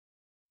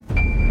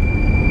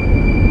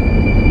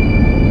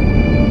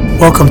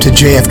Welcome to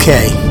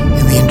JFK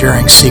and the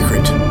Enduring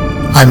Secret.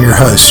 I'm your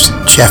host,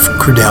 Jeff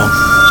Crudell.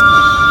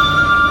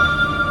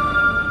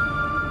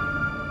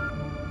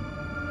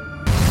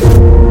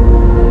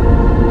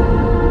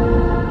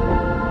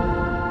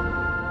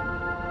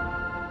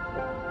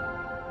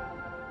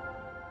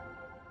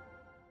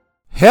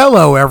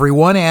 Hello,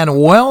 everyone,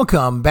 and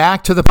welcome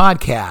back to the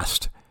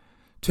podcast.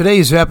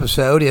 Today's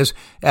episode is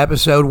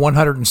episode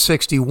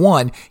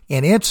 161,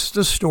 and it's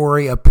the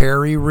story of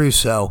Perry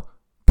Russo,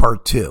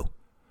 Part 2.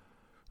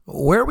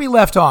 Where we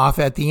left off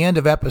at the end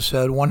of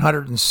episode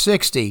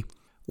 160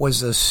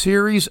 was a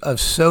series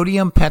of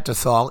sodium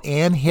pentothal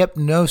and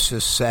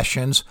hypnosis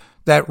sessions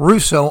that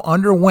Russo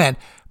underwent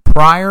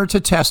prior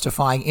to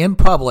testifying in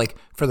public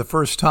for the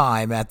first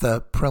time at the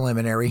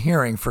preliminary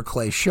hearing for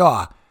Clay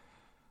Shaw.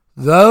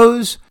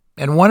 Those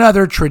and one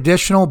other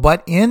traditional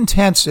but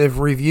intensive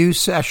review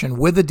session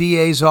with the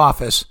DA's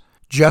office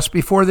just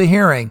before the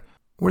hearing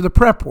were the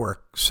prep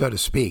work, so to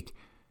speak,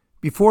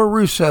 before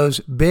Russo's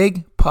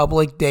big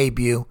public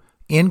debut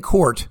in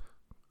court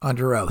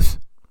under oath.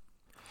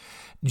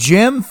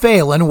 Jim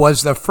Phelan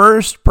was the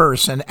first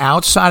person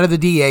outside of the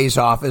DA's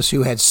office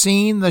who had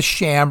seen the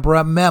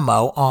Sciambra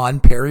memo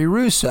on Perry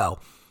Russo.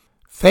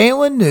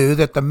 Phelan knew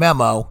that the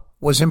memo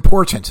was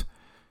important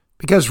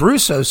because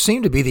Russo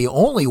seemed to be the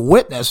only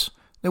witness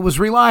that was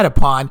relied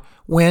upon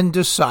when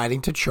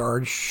deciding to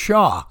charge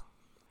Shaw.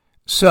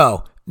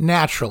 So,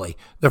 naturally,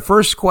 the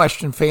first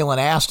question Phelan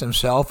asked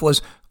himself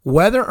was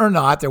whether or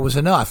not there was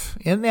enough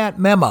in that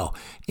memo,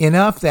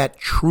 enough that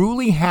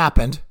truly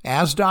happened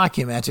as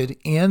documented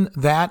in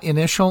that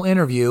initial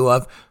interview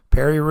of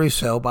Perry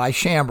Russo by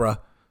Sciambra,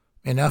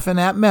 enough in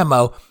that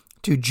memo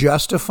to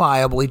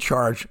justifiably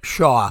charge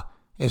Shaw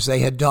as they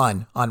had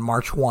done on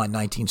March 1,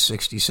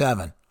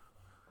 1967.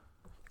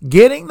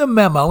 Getting the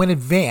memo in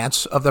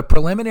advance of the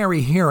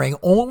preliminary hearing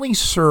only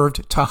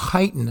served to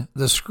heighten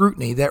the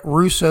scrutiny that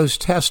Russo's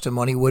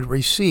testimony would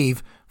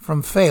receive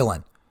from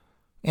Phelan.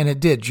 And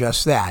it did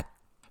just that.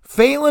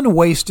 Phelan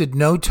wasted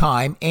no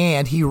time,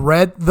 and he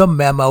read the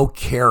memo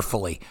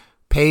carefully,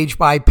 page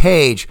by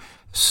page,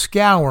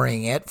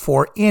 scouring it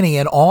for any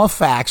and all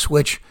facts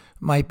which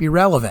might be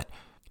relevant.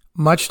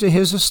 Much to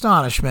his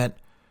astonishment,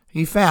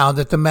 he found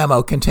that the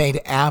memo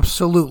contained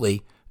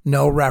absolutely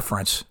no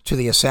reference to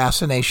the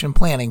assassination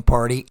planning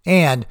party,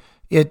 and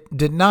it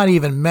did not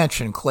even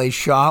mention Clay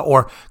Shaw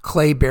or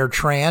Clay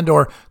Bertrand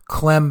or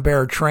Clem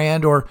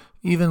Bertrand or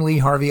even Lee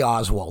Harvey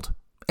Oswald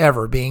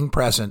ever being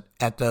present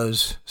at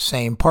those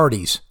same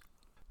parties.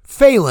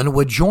 Phelan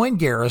would join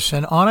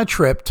Garrison on a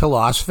trip to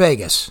Las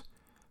Vegas,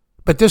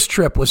 but this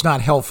trip was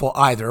not helpful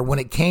either when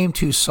it came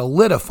to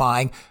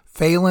solidifying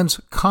Phelan's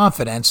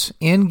confidence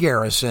in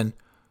Garrison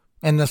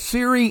and the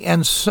theory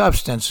and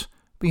substance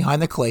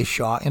behind the Clay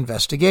Shaw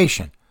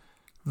investigation.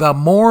 The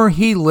more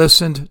he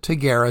listened to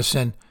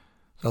Garrison,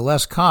 the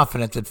less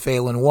confident that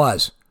Phelan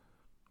was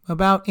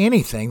about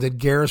anything that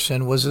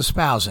Garrison was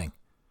espousing.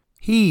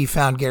 He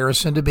found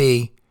Garrison to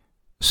be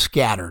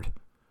scattered,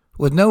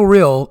 with no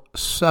real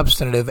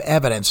substantive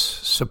evidence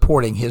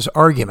supporting his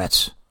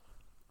arguments.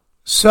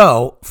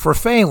 So, for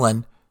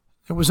Phelan,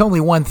 there was only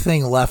one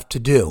thing left to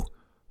do,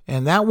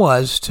 and that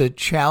was to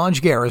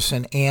challenge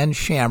Garrison and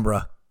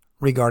Sciambra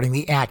regarding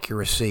the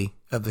accuracy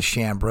of the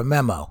Sciambra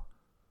memo,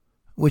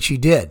 which he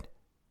did.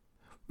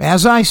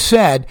 As I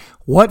said,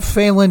 what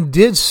Phelan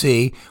did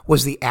see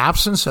was the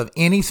absence of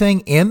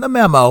anything in the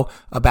memo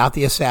about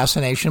the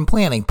assassination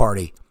planning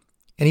party,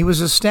 and he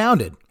was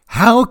astounded.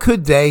 How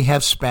could they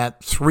have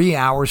spent 3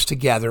 hours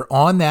together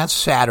on that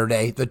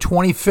Saturday, the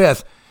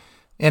 25th,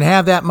 and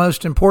have that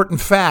most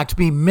important fact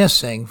be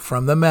missing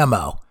from the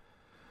memo?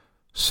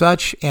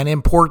 Such an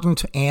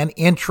important and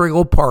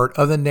integral part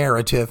of the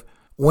narrative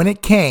when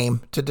it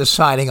came to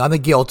deciding on the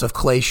guilt of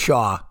Clay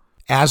Shaw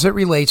as it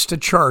relates to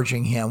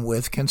charging him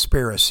with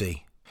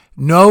conspiracy.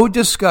 No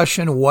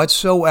discussion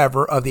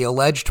whatsoever of the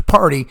alleged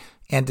party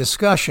and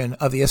discussion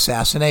of the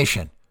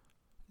assassination.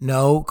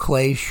 No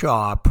Clay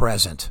Shaw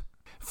present.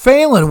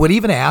 Phelan would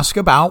even ask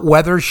about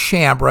whether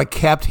Sciambra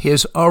kept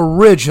his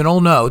original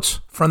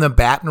notes from the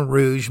Baton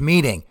Rouge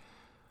meeting,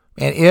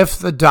 and if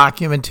the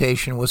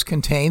documentation was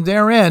contained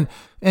therein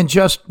and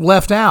just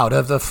left out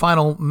of the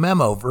final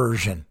memo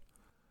version.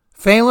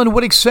 Phelan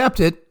would accept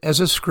it as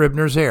a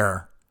Scribner's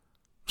error.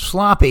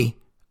 Sloppy,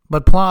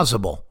 but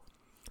plausible.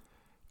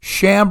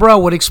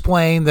 Sciambra would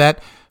explain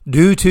that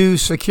due to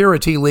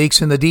security leaks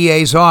in the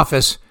DA's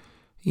office,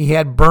 he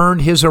had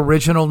burned his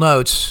original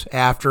notes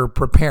after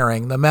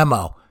preparing the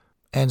memo,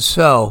 and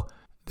so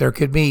there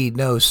could be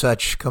no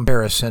such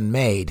comparison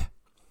made.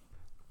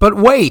 But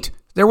wait,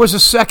 there was a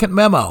second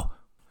memo,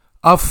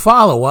 a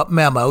follow-up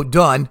memo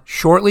done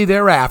shortly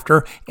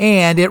thereafter,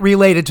 and it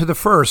related to the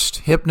first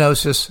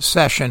hypnosis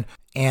session,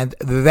 and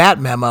that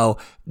memo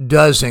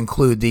does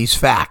include these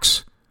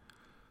facts.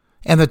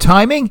 And the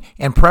timing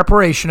and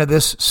preparation of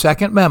this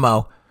second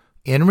memo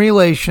in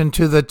relation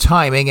to the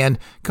timing and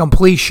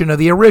completion of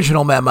the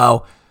original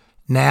memo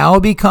now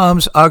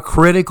becomes a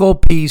critical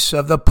piece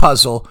of the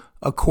puzzle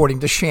according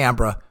to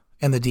Sciambra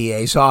in the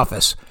DA's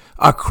office,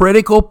 a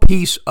critical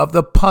piece of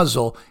the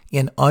puzzle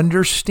in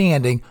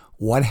understanding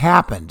what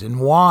happened and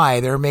why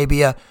there may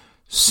be a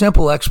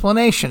simple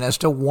explanation as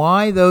to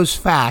why those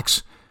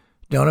facts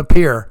don't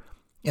appear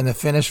in the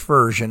finished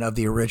version of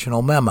the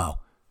original memo.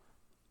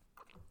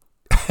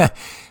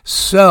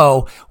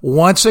 So,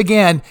 once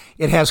again,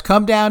 it has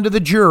come down to the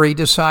jury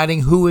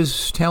deciding who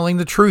is telling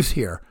the truth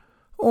here,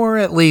 or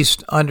at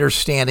least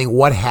understanding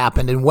what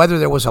happened and whether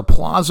there was a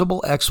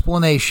plausible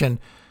explanation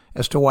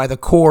as to why the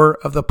core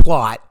of the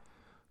plot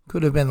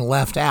could have been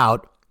left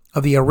out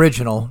of the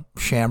original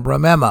Sciambra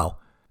memo.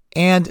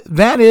 And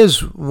that is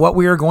what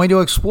we are going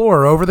to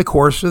explore over the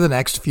course of the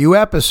next few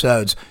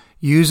episodes,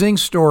 using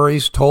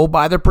stories told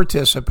by the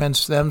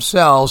participants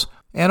themselves,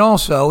 and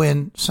also,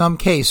 in some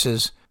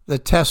cases, the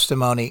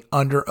testimony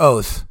under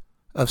oath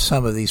of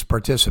some of these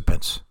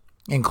participants,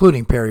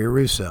 including Perry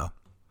Russo.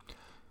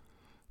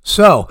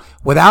 So,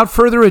 without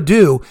further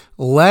ado,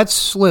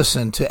 let's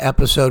listen to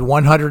episode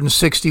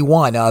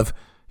 161 of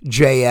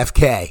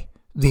JFK,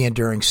 The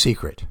Enduring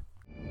Secret.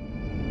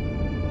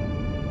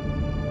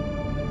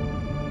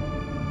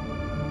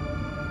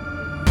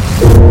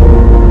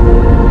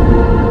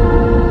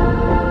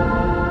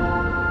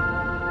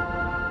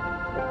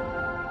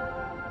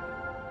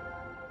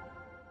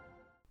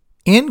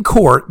 In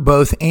court,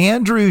 both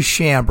Andrew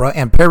Sciambra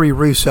and Perry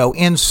Russo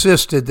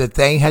insisted that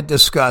they had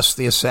discussed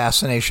the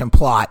assassination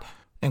plot,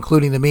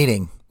 including the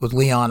meeting with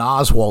Leon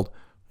Oswald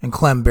and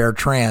Clem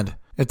Bertrand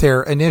at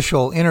their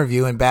initial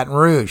interview in Baton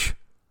Rouge.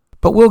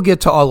 But we'll get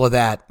to all of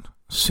that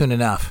soon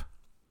enough.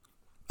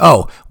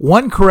 Oh,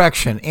 one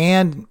correction,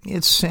 and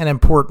it's an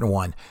important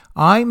one.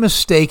 I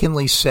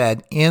mistakenly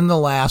said in the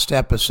last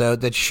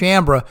episode that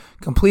Sciambra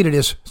completed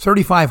his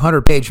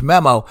 3,500-page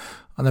memo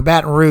on the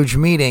Baton Rouge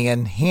meeting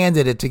and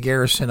handed it to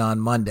Garrison on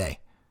Monday.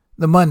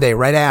 The Monday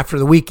right after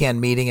the weekend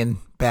meeting in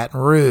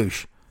Baton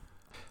Rouge.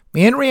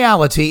 In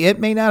reality, it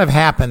may not have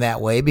happened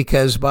that way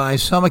because by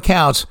some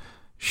accounts,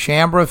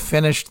 Sciambra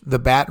finished the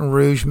Baton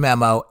Rouge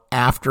memo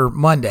after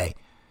Monday.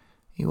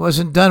 He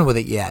wasn't done with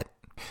it yet,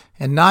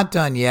 and not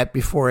done yet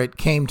before it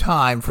came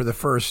time for the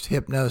first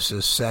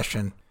hypnosis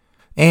session.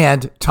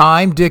 And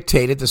time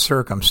dictated the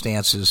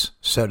circumstances,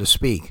 so to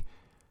speak.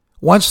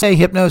 Once a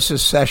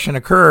hypnosis session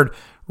occurred,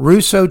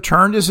 Russo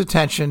turned his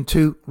attention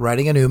to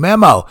writing a new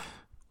memo,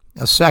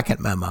 a second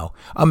memo,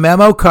 a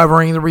memo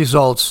covering the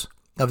results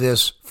of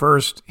this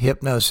first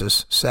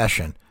hypnosis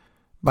session.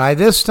 By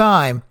this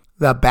time,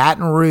 the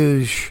Baton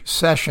Rouge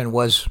session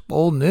was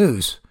old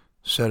news,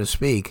 so to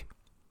speak.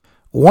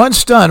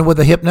 Once done with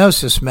the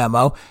hypnosis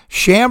memo,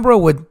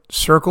 Sciambra would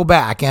circle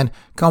back and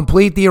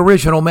complete the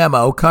original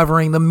memo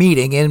covering the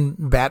meeting in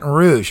Baton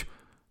Rouge.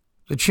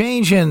 The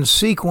change in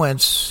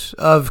sequence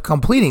of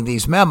completing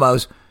these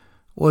memos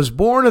was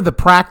born of the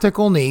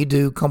practical need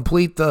to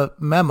complete the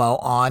memo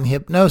on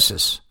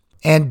hypnosis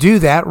and do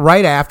that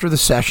right after the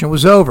session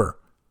was over.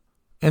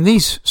 And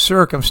these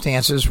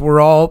circumstances were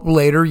all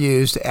later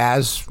used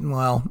as,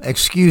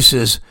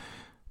 excuses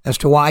as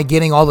to why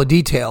getting all the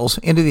details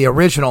into the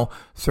original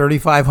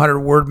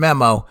 3,500-word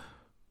memo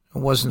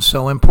wasn't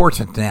so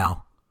important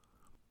now,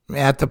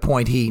 at the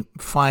point he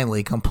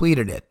finally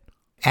completed it,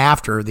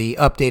 after the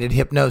updated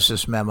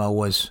hypnosis memo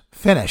was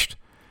finished.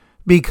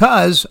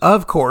 Because,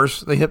 of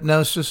course, the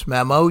hypnosis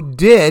memo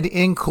did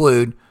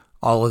include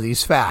all of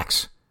these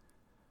facts.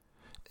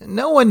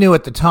 No one knew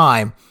at the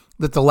time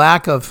that the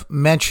lack of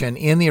mention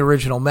in the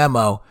original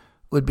memo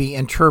would be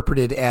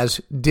interpreted as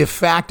de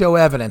facto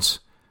evidence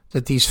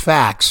that these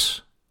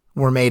facts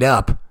were made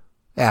up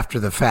after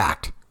the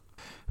fact.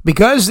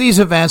 Because these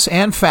events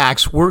and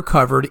facts were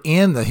covered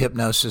in the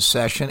hypnosis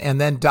session and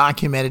then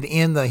documented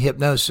in the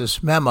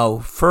hypnosis memo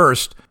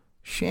first,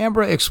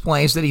 Sciambra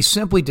explains that he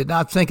simply did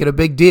not think it a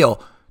big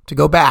deal to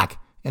go back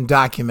and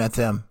document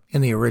them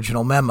in the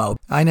original memo.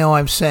 I know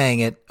I'm saying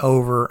it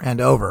over and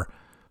over.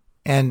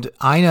 And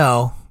I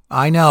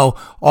know,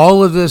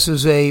 all of this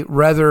is a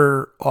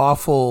rather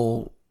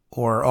awful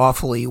or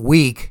awfully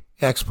weak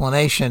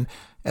explanation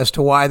as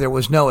to why there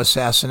was no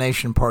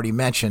assassination party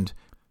mentioned,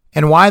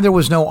 and why there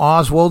was no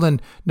Oswald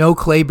and no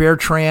Clay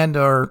Bertrand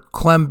or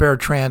Clem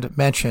Bertrand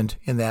mentioned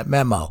in that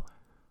memo.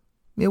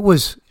 It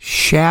was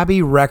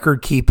shabby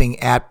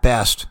record-keeping at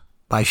best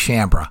by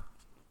Sciambra.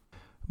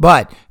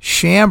 But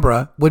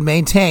Sciambra would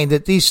maintain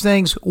that these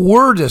things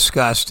were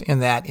discussed in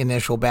that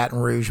initial Baton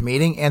Rouge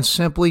meeting and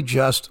simply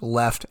just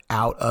left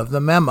out of the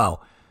memo.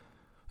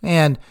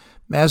 And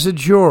as a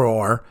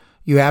juror,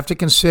 you have to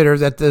consider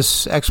that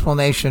this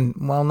explanation,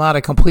 while not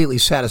a completely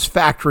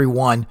satisfactory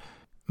one,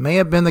 may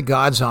have been the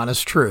God's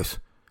honest truth.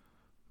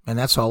 And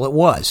that's all it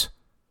was.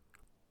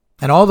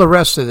 And all the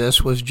rest of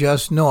this was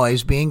just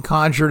noise being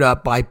conjured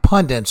up by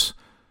pundits,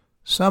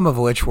 some of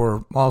which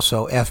were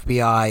also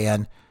FBI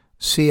and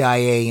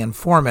CIA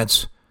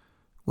informants,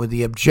 with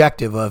the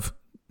objective of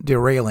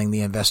derailing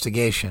the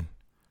investigation.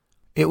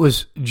 It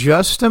was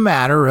just a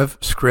matter of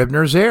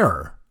Scribner's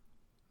error.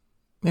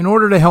 In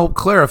order to help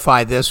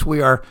clarify this,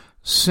 we are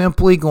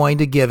simply going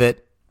to give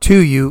it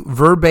to you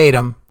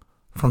verbatim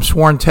from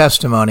sworn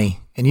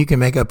testimony, and you can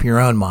make up your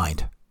own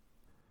mind.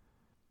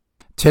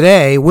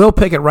 Today, we'll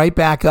pick it right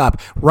back up,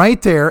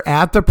 right there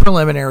at the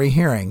preliminary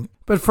hearing.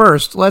 But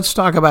first, let's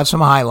talk about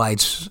some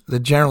highlights that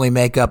generally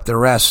make up the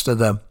rest of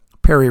the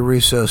Perry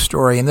Russo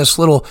story in this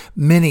little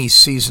mini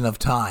season of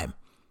time.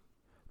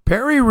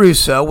 Perry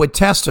Russo would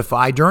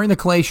testify during the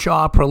Clay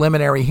Shaw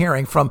preliminary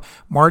hearing from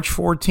March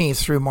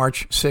 14th through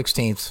March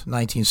 16th,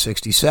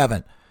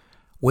 1967.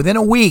 Within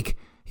a week,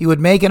 he would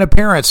make an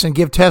appearance and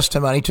give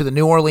testimony to the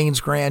New Orleans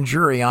grand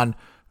jury on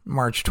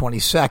March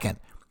 22nd.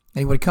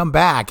 He would come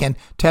back and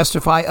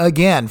testify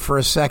again for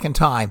a second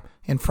time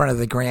in front of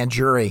the grand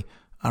jury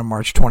on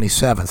March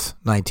 27th,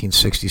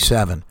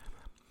 1967.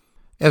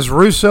 As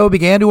Russo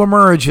began to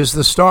emerge as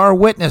the star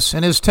witness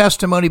and his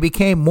testimony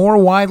became more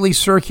widely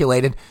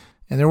circulated,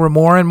 and there were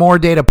more and more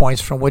data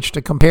points from which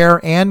to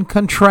compare and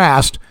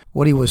contrast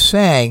what he was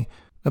saying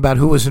about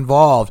who was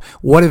involved,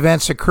 what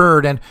events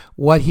occurred, and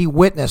what he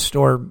witnessed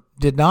or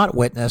did not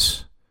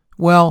witness,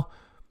 well,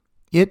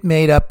 it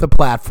made up the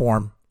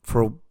platform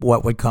for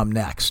what would come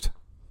next.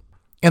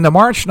 In the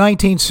March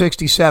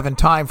 1967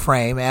 time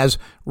frame, as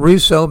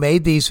Russo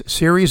made these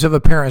series of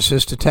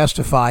appearances to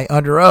testify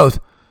under oath,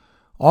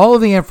 all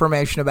of the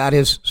information about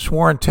his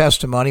sworn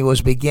testimony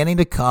was beginning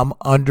to come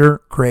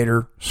under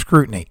greater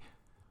scrutiny.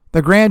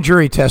 The grand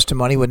jury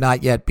testimony would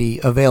not yet be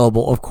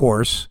available, of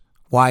course,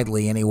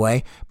 widely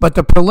anyway, but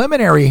the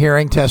preliminary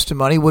hearing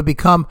testimony would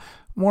become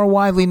more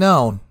widely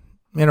known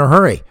in a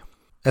hurry,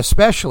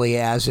 especially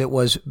as it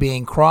was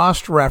being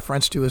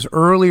cross-referenced to his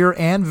earlier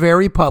and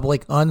very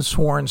public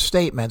unsworn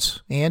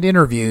statements and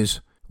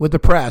interviews with the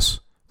press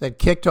that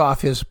kicked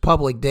off his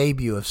public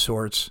debut of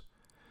sorts.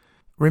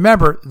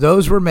 Remember,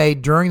 those were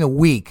made during the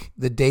week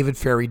that David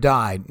Ferry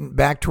died,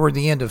 back toward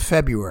the end of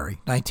February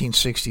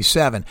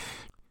 1967.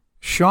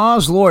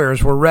 Shaw's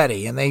lawyers were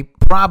ready, and they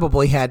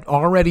probably had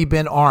already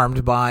been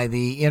armed by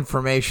the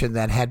information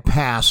that had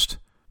passed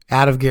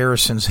out of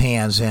Garrison's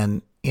hands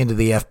and into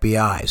the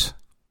FBI's.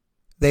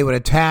 They would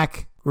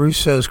attack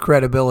Russo's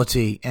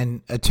credibility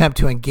and attempt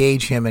to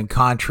engage him in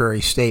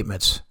contrary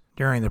statements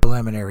during the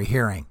preliminary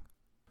hearing.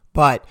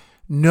 But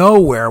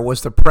nowhere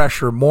was the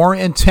pressure more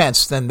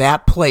intense than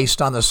that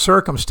placed on the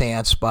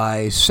circumstance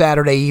by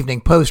Saturday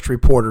Evening Post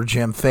reporter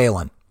Jim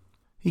Phelan.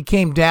 He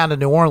came down to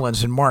New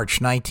Orleans in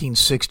March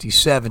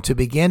 1967 to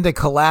begin to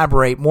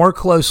collaborate more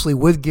closely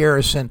with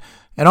Garrison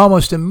and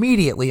almost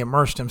immediately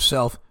immersed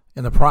himself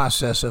in the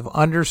process of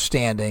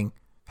understanding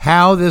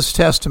how this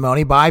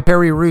testimony by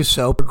Perry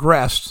Russo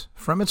progressed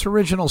from its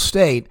original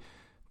state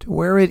to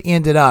where it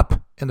ended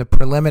up in the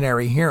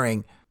preliminary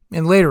hearing,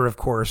 and later, of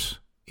course,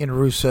 in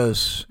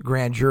Russo's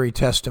grand jury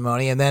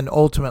testimony, and then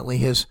ultimately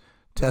his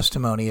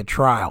testimony at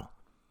trial.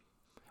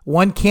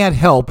 One can't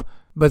help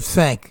but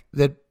think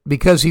that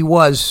because he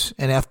was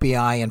an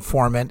FBI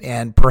informant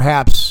and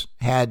perhaps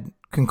had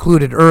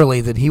concluded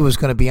early that he was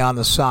going to be on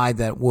the side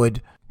that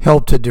would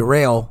help to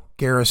derail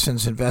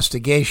Garrison's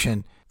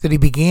investigation, that he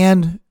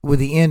began with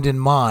the end in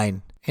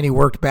mind and he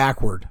worked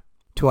backward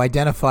to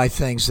identify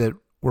things that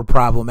were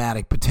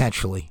problematic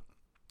potentially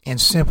and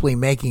simply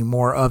making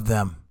more of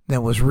them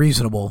than was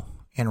reasonable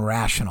and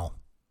rational.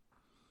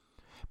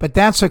 But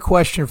that's a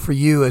question for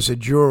you as a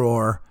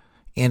juror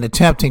in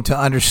attempting to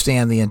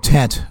understand the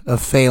intent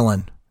of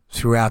Phelan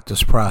throughout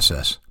this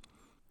process.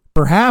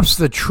 Perhaps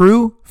the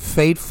true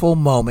fateful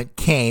moment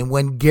came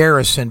when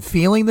Garrison,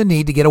 feeling the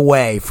need to get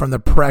away from the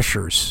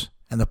pressures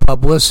and the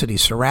publicity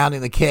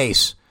surrounding the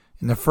case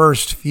in the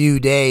first few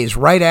days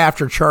right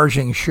after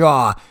charging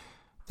Shaw,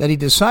 that he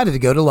decided to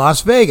go to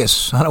Las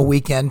Vegas on a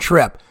weekend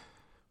trip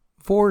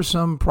for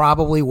some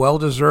probably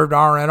well-deserved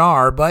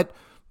R&R, but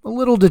a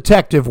little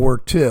detective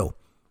work too.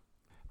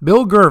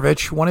 Bill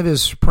Gurvich, one of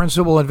his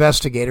principal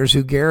investigators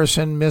who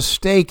Garrison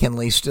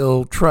mistakenly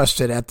still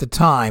trusted at the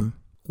time,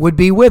 would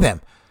be with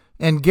him,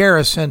 and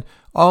Garrison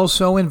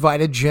also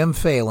invited Jim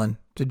Phelan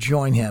to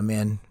join him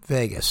in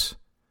Vegas.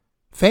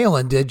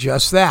 Phelan did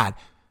just that.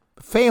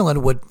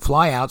 Phelan would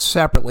fly out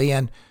separately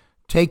and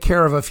take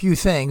care of a few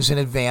things in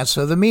advance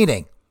of the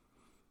meeting.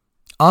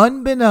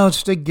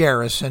 Unbeknownst to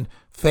Garrison,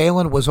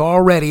 Phelan was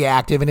already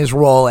active in his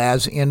role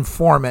as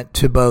informant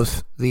to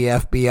both the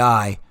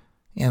FBI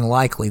and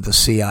likely the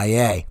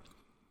CIA.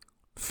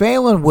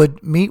 Phelan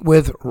would meet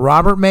with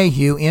Robert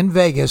Mayhew in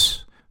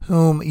Vegas,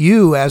 whom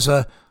you as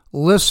a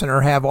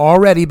listener have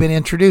already been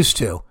introduced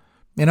to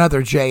in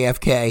other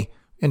JFK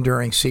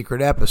Enduring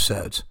Secret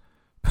episodes.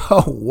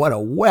 Oh, what a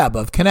web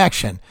of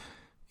connection,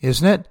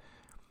 isn't it?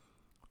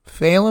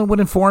 Phelan would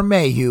inform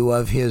Mayhew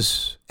of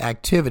his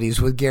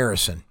activities with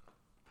Garrison.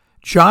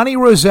 Johnny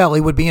Roselli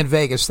would be in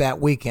Vegas that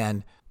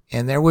weekend,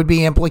 and there would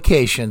be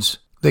implications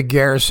that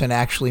Garrison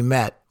actually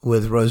met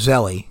with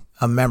Roselli,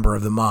 a member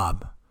of the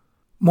mob.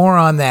 More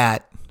on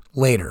that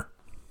later.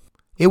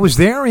 It was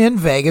there in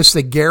Vegas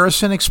that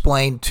Garrison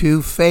explained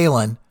to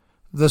Phelan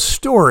the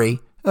story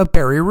of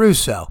Perry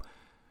Russo,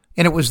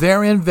 and it was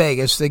there in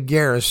Vegas that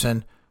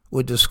Garrison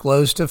would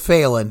disclose to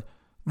Phelan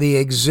the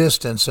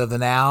existence of the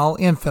now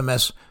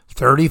infamous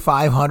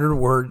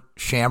 3,500-word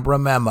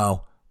Sciambra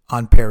memo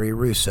on Perry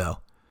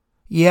Russo.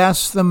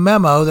 Yes, the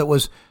memo that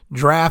was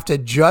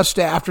drafted just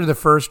after the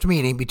first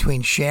meeting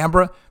between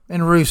Sciambra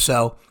and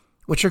Russo,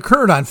 which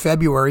occurred on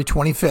February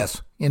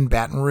 25th in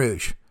Baton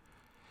Rouge.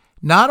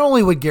 Not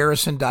only would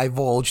Garrison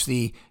divulge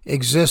the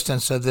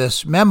existence of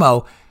this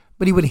memo,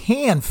 but he would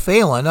hand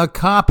Phelan a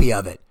copy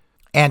of it,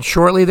 and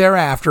shortly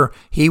thereafter,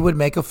 he would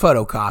make a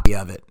photocopy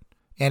of it.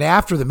 And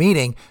after the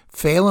meeting,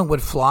 Phelan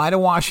would fly to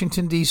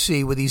Washington,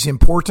 D.C. with these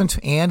important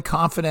and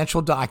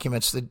confidential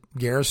documents that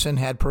Garrison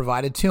had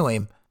provided to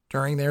him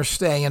during their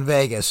stay in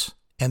Vegas,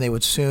 and they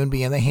would soon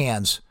be in the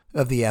hands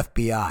of the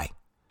FBI.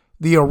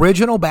 The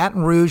original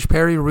Baton Rouge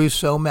Perry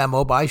Russo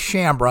memo by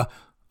Sciambra,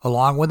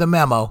 along with a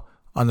memo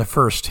on the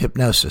first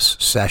hypnosis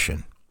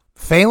session.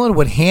 Phelan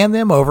would hand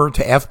them over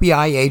to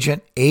FBI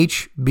agent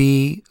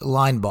H.B.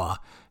 Linebaugh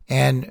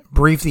and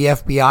brief the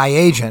FBI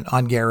agent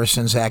on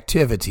Garrison's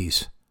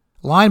activities.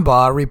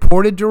 Linebaugh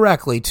reported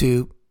directly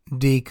to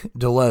Deke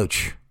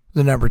DeLoach,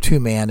 the number 2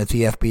 man at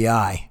the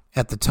FBI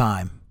at the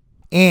time,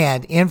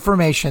 and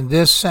information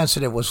this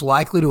sensitive was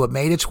likely to have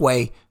made its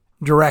way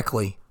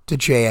directly to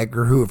J.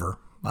 Edgar Hoover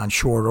on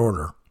short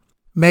order.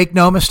 Make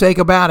no mistake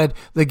about it,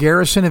 the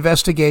Garrison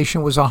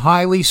investigation was a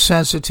highly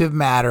sensitive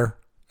matter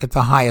at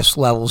the highest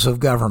levels of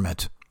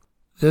government.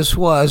 This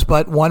was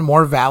but one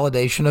more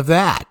validation of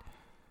that.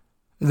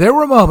 There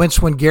were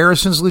moments when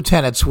Garrison's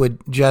lieutenants would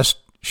just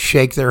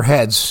shake their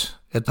heads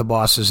at the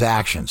boss's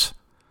actions.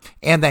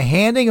 And the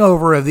handing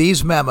over of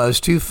these memos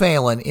to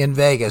Phelan in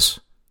Vegas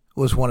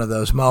was one of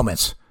those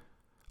moments.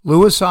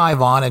 Louis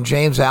Ivon and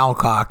James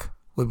Alcock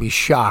would be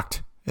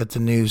shocked at the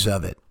news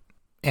of it.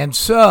 And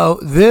so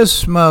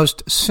this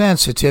most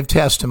sensitive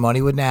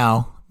testimony would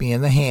now be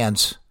in the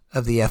hands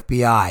of the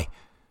FBI,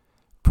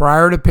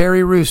 prior to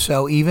Perry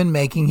Russo even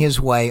making his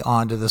way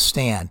onto the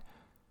stand,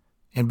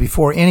 and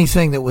before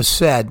anything that was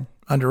said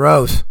under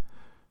oath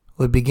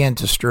would begin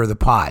to stir the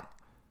pot.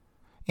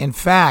 In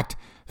fact,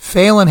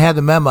 Phelan had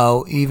the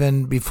memo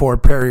even before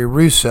Perry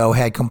Russo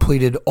had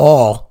completed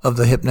all of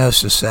the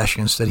hypnosis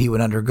sessions that he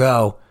would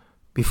undergo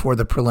before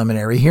the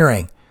preliminary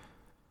hearing.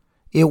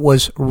 It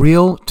was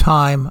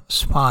real-time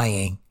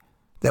spying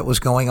that was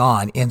going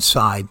on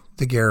inside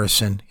the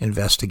Garrison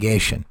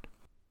investigation.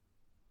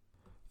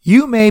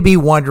 You may be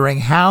wondering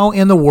how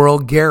in the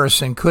world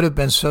Garrison could have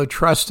been so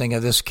trusting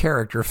of this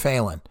character,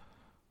 Phelan.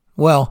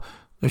 Well,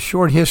 the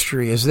short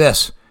history is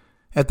this.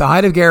 At the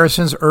height of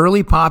Garrison's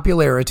early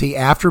popularity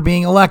after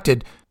being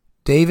elected,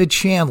 David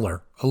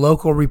Chandler, a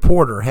local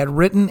reporter, had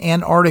written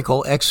an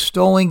article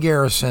extolling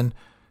Garrison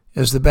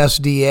as the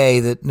best DA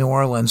that New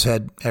Orleans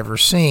had ever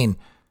seen,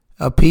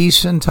 a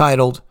piece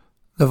entitled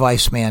The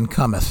Vice Man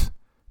Cometh.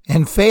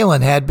 And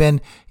Phelan had been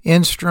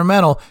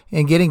instrumental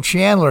in getting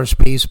Chandler's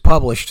piece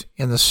published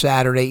in the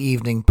Saturday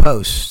Evening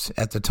Post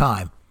at the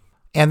time.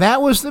 And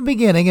that was the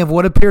beginning of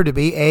what appeared to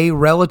be a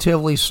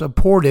relatively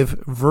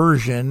supportive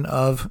version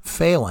of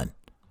Phelan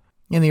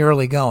in the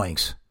early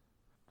goings.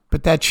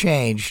 But that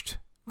changed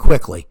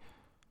quickly.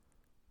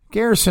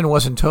 Garrison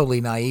wasn't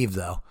totally naive,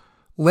 though.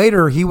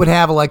 Later, he would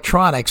have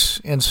electronics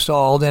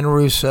installed in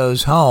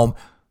Russo's home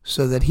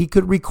so that he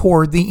could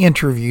record the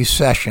interview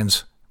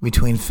sessions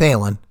between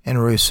Phelan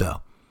and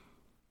Russo.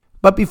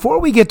 But before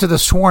we get to the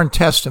sworn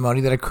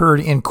testimony that occurred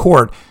in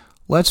court,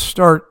 let's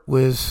start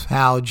with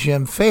how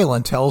Jim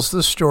Phelan tells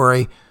the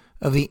story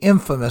of the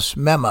infamous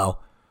memo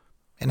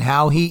and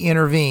how he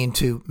intervened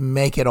to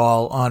make it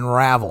all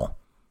unravel.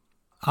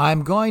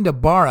 I'm going to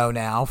borrow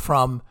now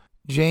from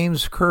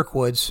James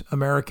Kirkwood's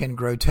American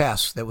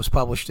Grotesque that was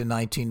published in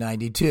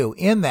 1992.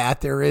 In that,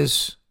 there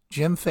is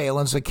Jim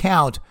Phelan's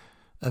account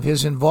of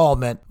his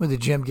involvement with the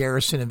Jim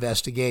Garrison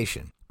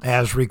investigation,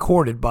 as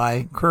recorded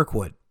by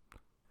Kirkwood.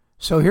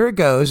 So here it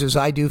goes as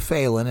I do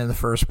Phelan in the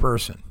first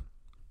person.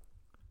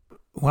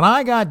 When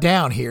I got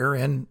down here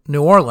in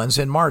New Orleans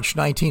in March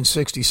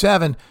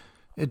 1967,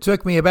 it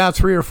took me about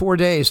 3 or 4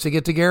 days to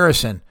get to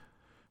Garrison.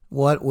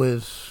 What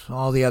with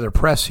all the other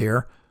press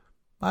here,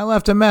 I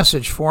left a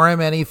message for him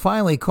and he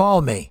finally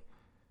called me.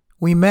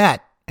 We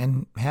met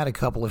and had a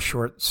couple of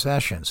short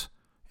sessions.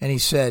 And he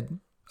said,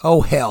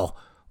 "Oh hell,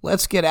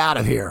 let's get out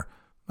of here.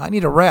 I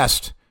need a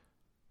rest.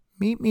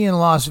 Meet me in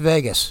Las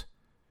Vegas."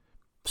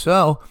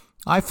 So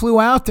I flew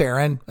out there,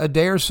 and a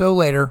day or so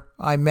later,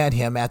 I met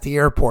him at the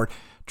airport,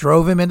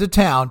 drove him into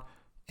town,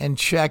 and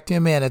checked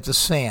him in at the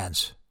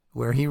Sands,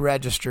 where he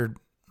registered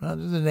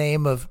under the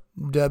name of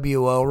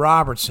W.O.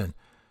 Robertson,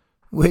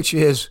 which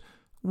is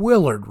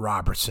Willard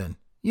Robertson.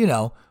 You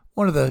know,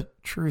 one of the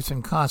Truth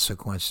and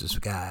Consequences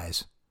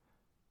guys.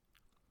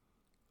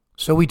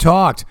 So we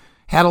talked,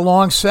 had a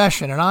long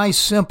session, and I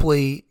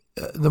simply,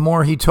 the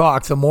more he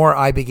talked, the more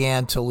I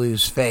began to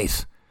lose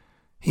faith.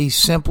 He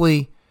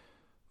simply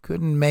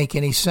couldn't make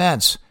any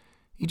sense.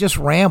 He just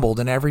rambled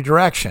in every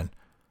direction.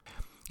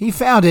 He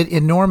found it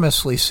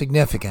enormously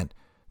significant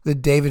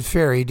that David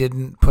Ferry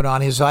didn't put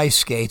on his ice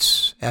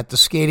skates at the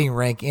skating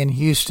rink in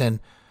Houston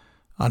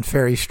on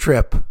Ferry's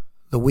trip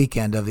the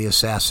weekend of the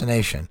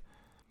assassination.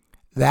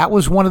 That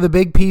was one of the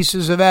big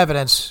pieces of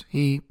evidence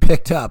he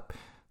picked up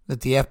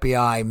that the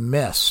FBI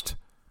missed.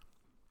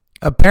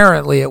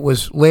 Apparently, it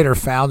was later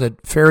found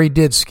that Ferry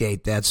did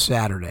skate that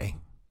Saturday.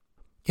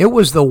 It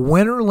was the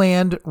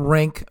Winterland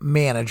rink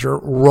manager,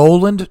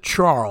 Roland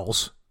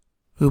Charles,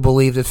 who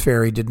believed that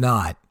Ferry did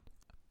not.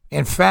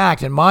 In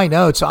fact, in my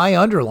notes, I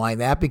underlined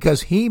that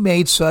because he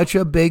made such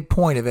a big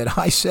point of it.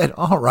 I said,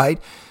 all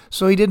right,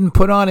 so he didn't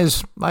put on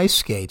his ice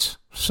skates.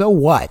 So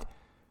what?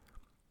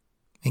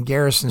 And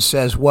Garrison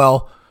says,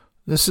 well,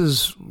 this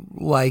is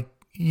like,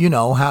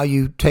 how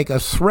you take a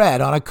thread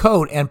on a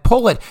coat and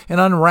pull it and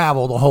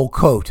unravel the whole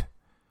coat.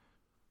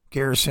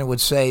 Garrison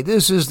would say,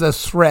 this is the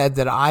thread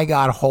that I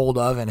got hold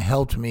of and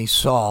helped me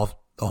solve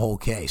the whole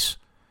case.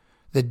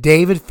 That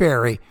David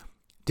Ferry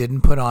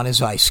didn't put on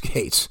his ice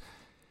skates.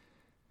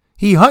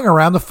 He hung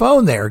around the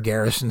phone there,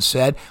 Garrison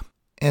said,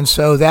 and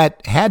so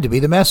that had to be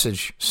the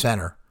message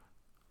center.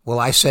 Well,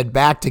 I said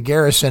back to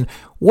Garrison,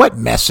 what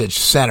message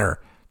center?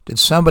 Did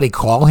somebody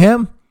call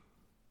him?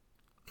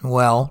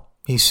 Well,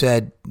 he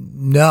said,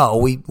 no,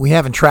 we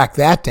haven't tracked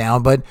that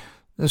down, but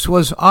this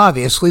was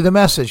obviously the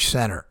message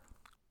center.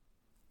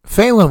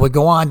 Phelan would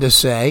go on to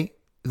say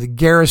the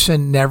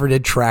Garrison never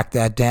did track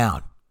that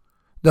down.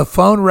 The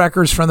phone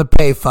records from the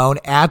payphone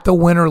at the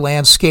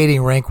Winterland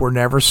skating rink were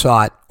never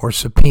sought or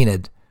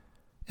subpoenaed,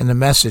 and the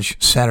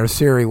message center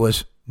theory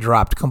was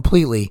dropped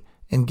completely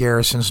in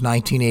Garrison's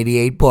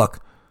 1988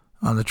 book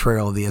on the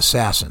trail of the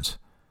assassins.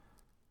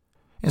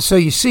 And so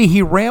you see,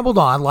 he rambled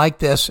on like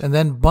this and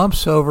then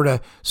bumps over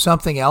to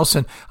something else,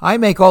 and I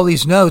make all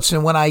these notes,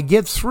 and when I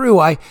get through,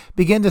 I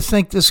begin to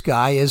think this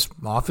guy is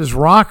off his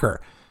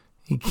rocker.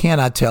 He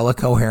cannot tell a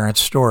coherent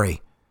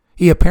story.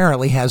 He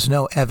apparently has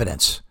no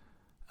evidence.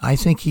 I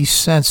think he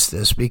sensed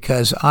this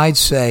because I'd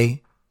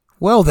say,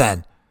 well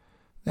then,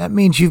 that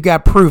means you've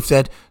got proof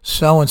that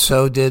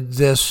so-and-so did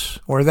this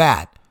or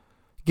that.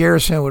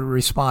 Garrison would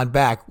respond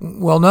back,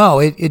 well, no,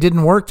 it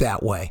didn't work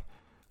that way.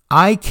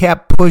 I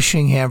kept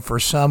pushing him for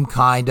some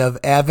kind of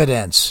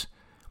evidence.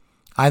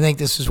 I think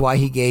this is why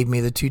he gave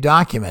me the 2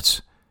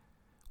 documents.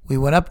 We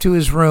went up to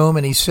his room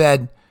and he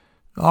said,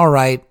 all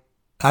right,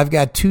 I've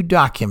got 2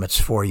 documents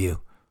for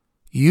you.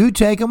 You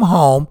take them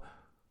home,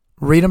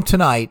 read them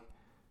tonight,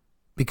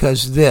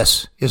 because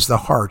this is the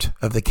heart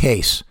of the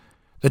case.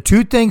 The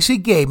 2 things he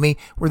gave me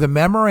were the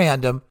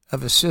memorandum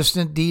of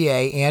Assistant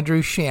D.A.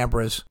 Andrew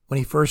Sciambra when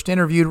he first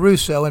interviewed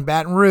Russo in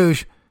Baton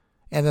Rouge,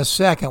 and the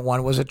second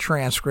one was a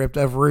transcript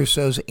of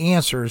Russo's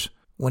answers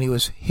when he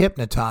was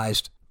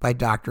hypnotized by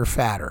Dr.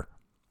 Fatter.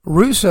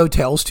 Russo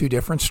tells 2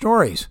 different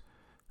stories.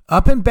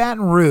 Up in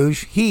Baton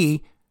Rouge,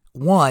 he,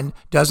 1,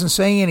 doesn't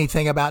say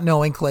anything about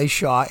knowing Clay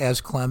Shaw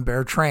as Clem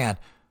Bertrand.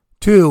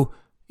 2,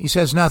 he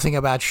says nothing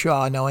about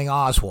Shaw knowing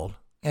Oswald.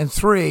 And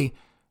 3,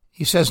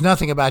 he says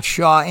nothing about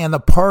Shaw and the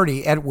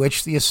party at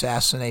which the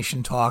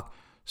assassination talk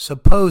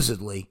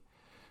supposedly.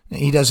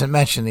 He doesn't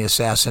mention the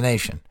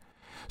assassination.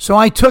 So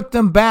I took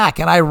them back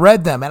and I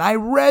read them and I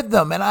read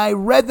them and I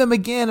read them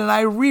again and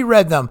I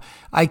reread them.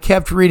 I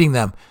kept reading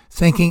them,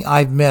 thinking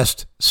I've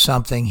missed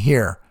something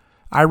here.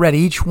 I read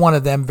each one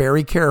of them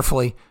very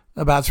carefully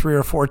about 3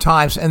 or 4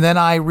 times, and then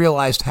I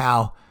realized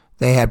how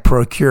they had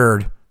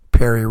procured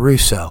Perry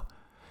Russo.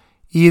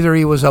 Either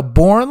he was a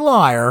born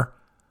liar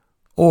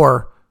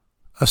or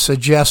a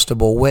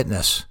suggestible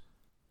witness.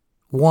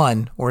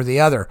 One or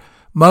the other.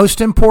 Most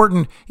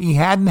important, he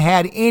hadn't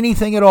had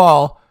anything at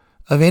all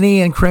of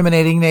any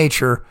incriminating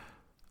nature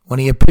when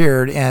he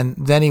appeared, and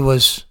then he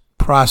was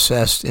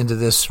processed into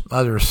this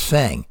other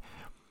thing.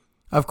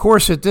 Of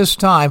course, at this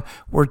time,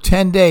 we're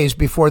 10 days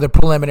before the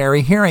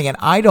preliminary hearing, and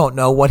I don't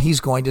know what he's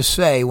going to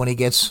say when he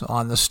gets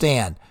on the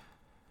stand.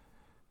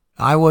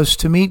 I was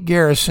to meet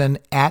Garrison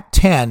at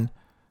 10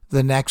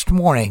 the next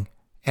morning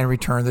and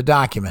return the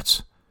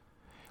documents.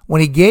 When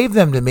he gave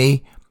them to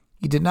me,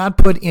 he did not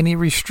put any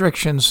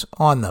restrictions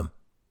on them.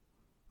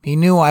 He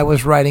knew I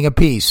was writing a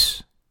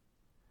piece.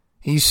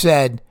 He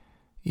said,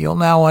 "You'll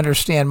now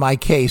understand my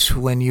case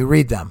when you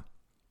read them."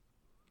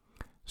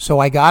 So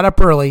I got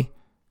up early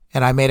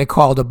and I made a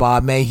call to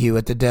Bob Mayhew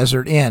at the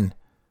Desert Inn,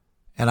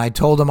 and I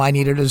told him I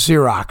needed a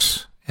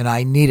Xerox, and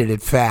I needed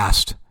it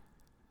fast.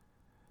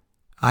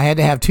 I had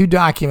to have 2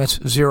 documents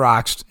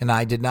Xeroxed, and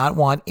I did not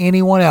want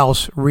anyone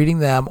else reading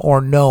them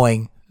or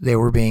knowing they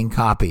were being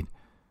copied.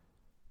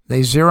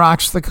 They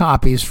Xeroxed the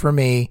copies for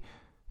me,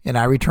 and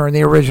I returned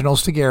the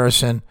originals to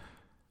Garrison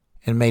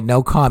and made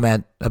no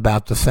comment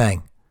about the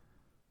thing.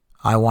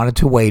 I wanted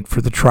to wait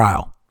for the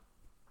trial.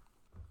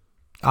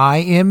 I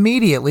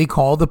immediately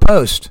called the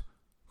Post,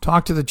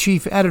 talked to the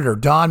chief editor,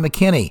 Don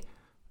McKinney,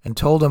 and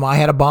told him I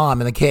had a bomb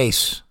in the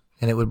case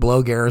and it would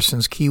blow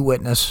Garrison's key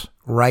witness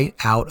right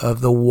out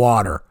of the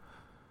water.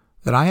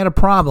 That I had a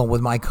problem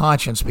with my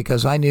conscience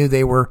because I knew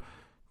they were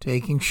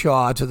taking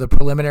Shaw to the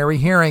preliminary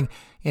hearing,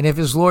 and if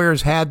his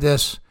lawyers had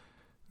this,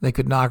 they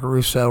could knock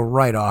Russo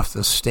right off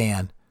the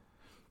stand.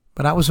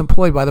 But I was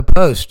employed by the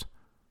Post,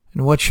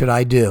 and what should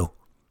I do?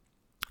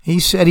 He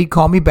said he'd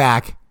call me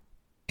back,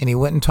 and he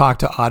went and talked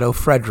to Otto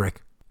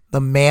Frederick,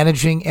 the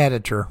managing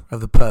editor of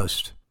the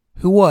Post,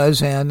 who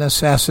was an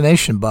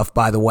assassination buff,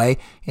 by the way,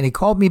 and he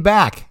called me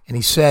back, and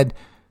he said,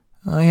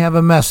 "I have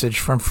a message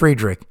from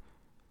Friedrich.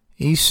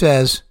 He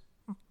says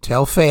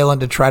Tell Phelan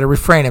to try to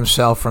refrain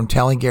himself from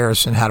telling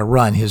Garrison how to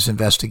run his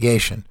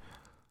investigation.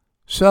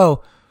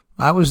 So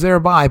I was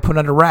thereby put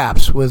under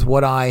wraps with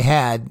what I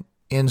had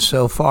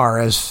insofar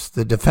as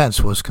the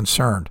defense was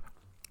concerned.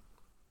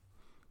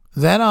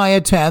 Then I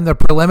attend the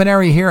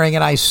preliminary hearing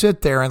and I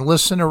sit there and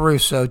listen to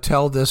Russo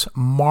tell this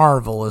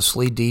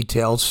marvelously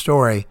detailed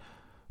story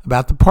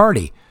about the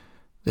party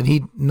that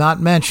he'd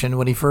not mentioned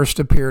when he first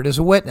appeared as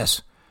a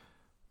witness.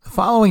 The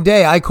following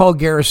day, I called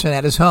Garrison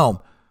at his home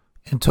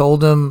and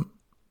told him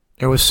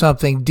there was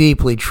something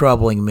deeply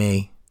troubling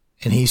me,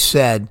 and he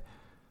said,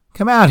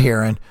 "Come out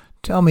here and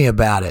tell me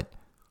about it."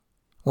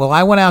 Well,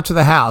 I went out to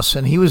the house,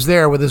 and he was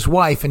there with his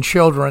wife and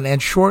children,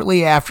 and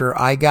shortly after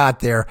I got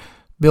there,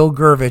 Bill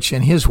Gurvich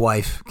and his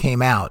wife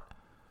came out.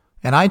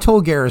 And I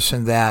told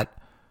Garrison that.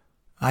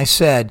 I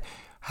said,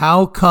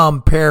 how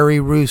come Perry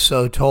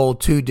Russo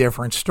told two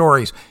different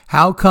stories?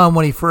 How come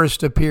when he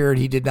first appeared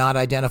he did not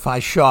identify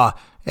Shaw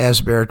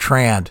as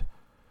Bertrand?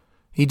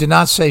 He did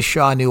not say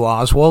Shaw knew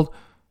Oswald,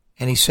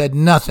 and he said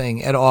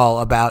nothing at all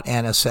about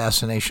an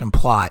assassination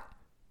plot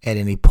at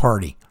any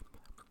party.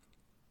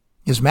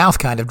 His mouth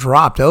kind of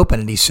dropped open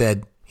and he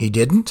said, he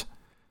didn't?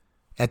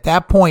 At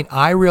that point,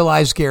 I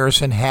realized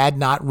Garrison had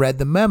not read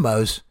the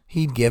memos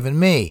he'd given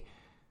me.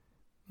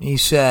 He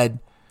said,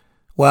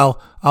 well,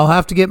 I'll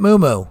have to get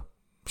Moo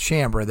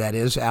Sciambra, that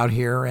is, out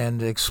here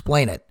and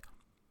explain it.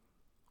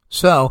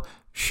 So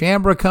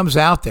Sciambra comes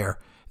out there.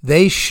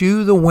 They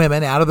shoo the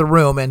women out of the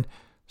room and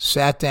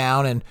sat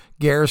down, and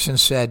Garrison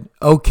said,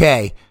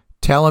 okay,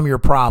 tell him your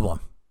problem.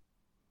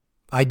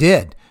 I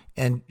did,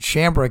 and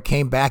Sciambra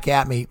came back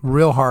at me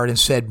real hard and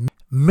said,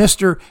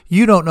 Mister,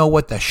 you don't know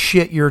what the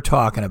shit you're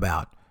talking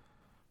about.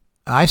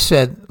 I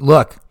said,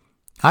 look,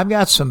 I've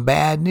got some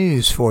bad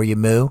news for you,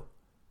 Moo.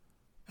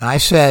 I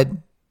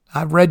said,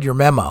 I've read your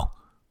memo.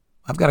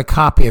 I've got a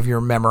copy of your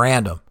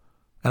memorandum,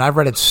 and I've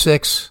read it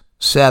 6,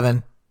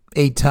 7,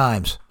 8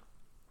 times.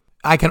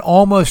 I can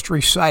almost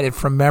recite it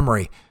from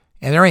memory,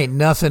 and there ain't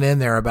nothing in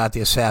there about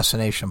the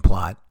assassination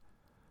plot.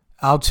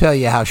 I'll tell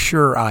you how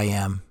sure I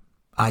am,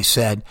 I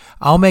said.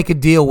 I'll make a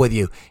deal with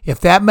you. If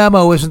that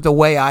memo isn't the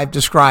way I've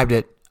described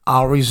it,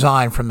 I'll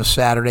resign from the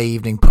Saturday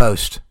Evening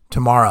Post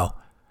tomorrow.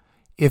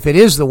 If it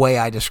is the way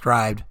I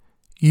described,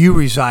 you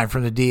resign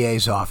from the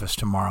DA's office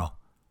tomorrow.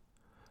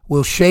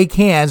 We'll shake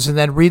hands and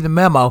then read the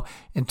memo,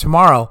 and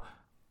tomorrow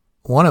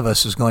one of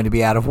us is going to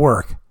be out of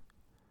work.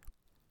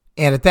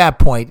 And at that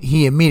point,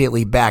 he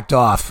immediately backed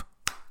off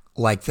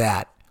like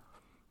that.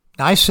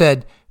 I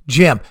said,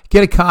 Jim,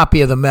 get a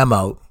copy of the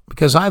memo,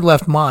 because I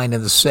left mine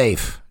in the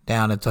safe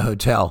down at the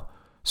hotel.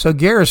 So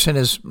Garrison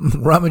is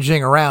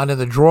rummaging around in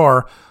the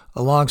drawer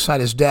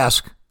alongside his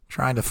desk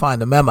trying to find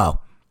the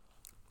memo.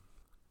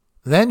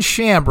 Then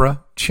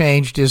Sciambra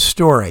changed his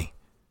story.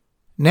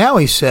 Now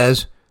he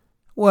says,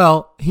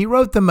 well, he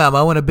wrote the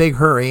memo in a big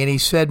hurry, and he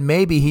said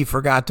maybe he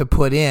forgot to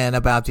put in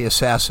about the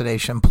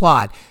assassination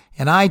plot,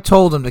 and I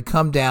told him to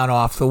come down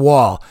off the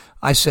wall.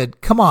 I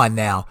said, come on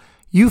now,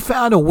 you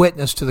found a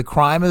witness to the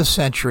crime of the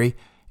century,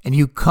 and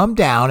you come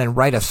down and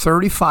write a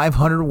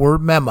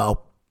 3,500-word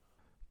memo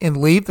and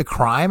leave the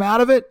crime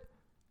out of it?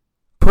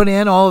 Put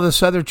in all of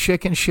this other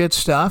chicken shit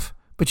stuff,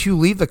 but you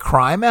leave the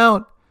crime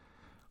out?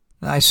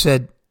 I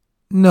said,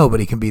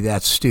 nobody can be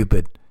that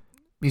stupid.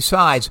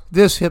 Besides,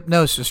 this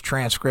hypnosis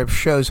transcript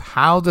shows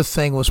how the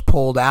thing was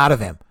pulled out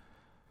of him.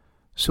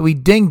 So he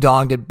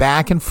ding-donged it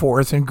back and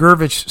forth, and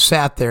Gurvich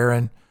sat there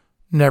and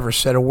never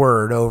said a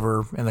word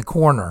over in the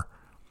corner.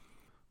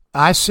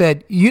 I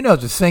said, you know,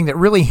 the thing that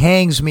really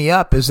hangs me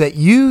up is that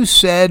you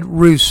said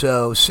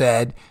Russo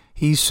said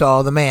he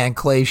saw the man,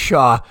 Clay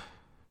Shaw,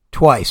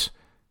 twice,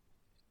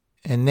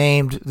 and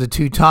named the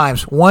 2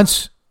 times,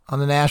 once on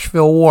the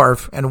Nashville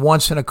Wharf and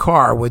once in a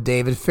car with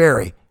David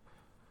Ferry.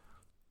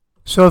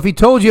 So if he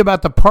told you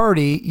about the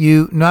party,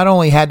 you not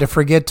only had to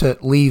forget to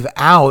leave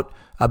out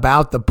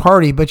about the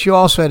party, but you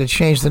also had to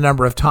change the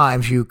number of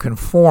times you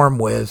conform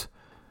with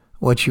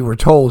what you were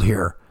told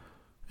here.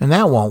 And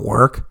that won't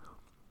work.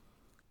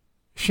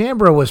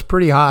 Sciambra was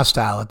pretty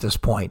hostile at this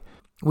point.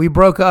 We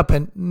broke up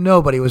and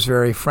nobody was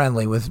very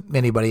friendly with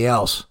anybody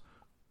else.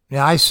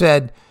 Now I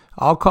said,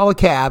 I'll call a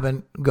cab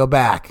and go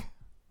back.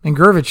 And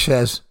Gurvich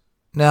says,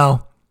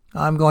 no,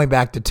 I'm going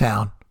back to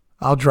town.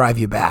 I'll drive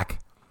you back.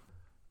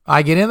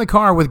 I get in the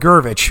car with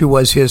Gurvich, who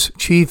was his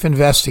chief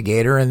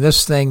investigator, and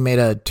this thing made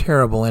a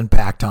terrible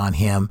impact on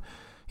him.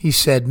 He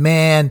said,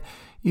 man,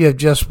 you have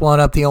just blown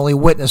up the only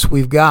witness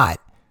we've got.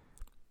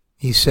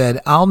 He said,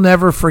 I'll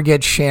never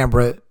forget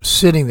Sciambra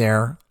sitting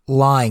there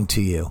lying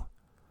to you.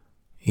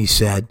 He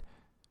said,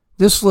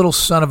 this little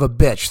son of a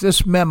bitch,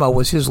 this memo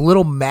was his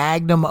little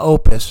magnum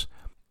opus,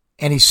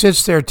 and he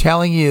sits there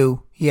telling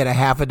you he had a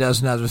half a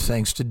dozen other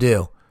things to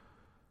do.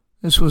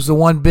 This was the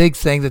one big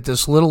thing that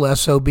this little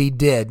SOB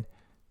did,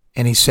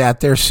 and he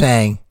sat there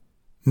saying,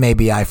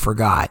 maybe I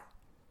forgot.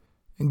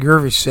 And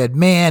Gurvich said,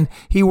 man,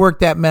 he worked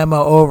that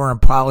memo over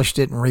and polished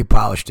it and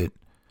repolished it.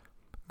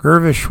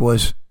 Gurvich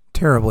was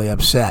terribly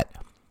upset.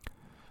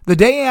 The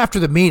day after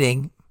the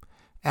meeting,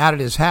 out at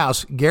his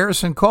house,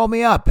 Garrison called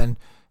me up and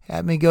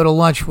had me go to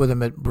lunch with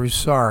him at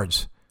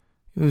Broussard's.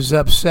 He was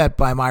upset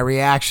by my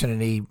reaction,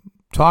 and he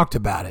talked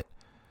about it.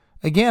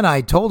 Again,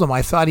 I told him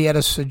I thought he had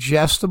a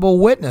suggestible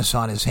witness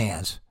on his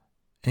hands.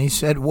 And he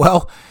said,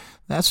 well,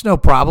 that's no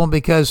problem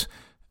because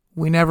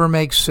we never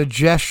make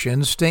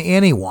suggestions to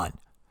anyone.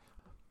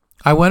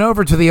 I went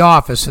over to the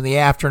office in the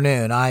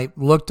afternoon. I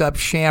looked up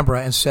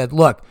Sciambra and said,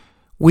 look,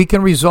 we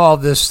can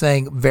resolve this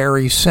thing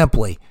very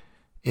simply.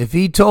 If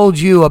he told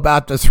you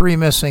about the 3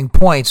 missing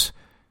points,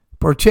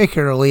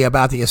 particularly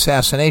about the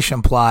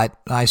assassination plot,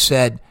 I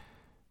said,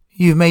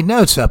 you've made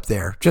notes up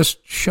there. Just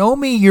show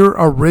me your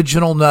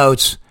original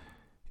notes,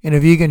 and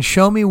if you can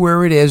show me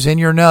where it is in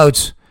your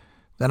notes,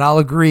 then I'll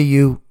agree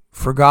you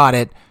forgot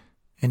it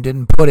and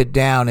didn't put it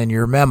down in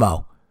your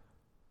memo.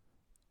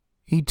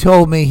 He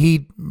told me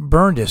he'd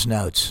burned his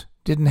notes,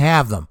 didn't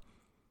have them.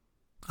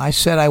 I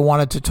said I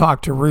wanted to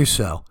talk to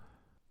Russo.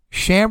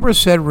 Sciambra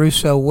said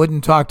Russo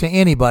wouldn't talk to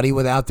anybody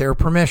without their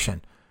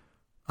permission.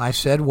 I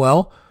said,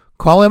 well,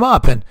 call him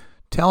up and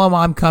tell him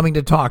I'm coming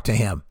to talk to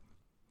him.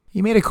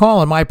 He made a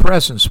call in my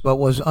presence but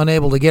was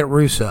unable to get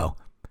Russo.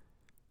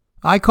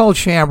 I called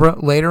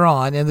Sciambra later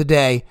on in the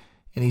day,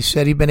 and he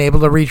said he'd been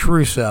able to reach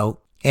Russo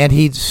and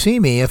he'd see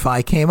me if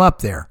I came up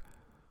there.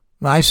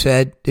 I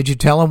said, did you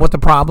tell him what the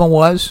problem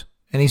was?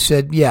 And he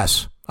said,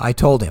 yes, I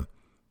told him.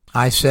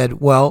 I said,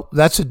 well,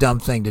 that's a dumb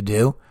thing to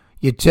do.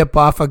 You tip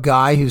off a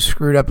guy who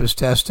screwed up his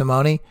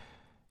testimony,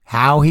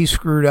 how he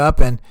screwed up,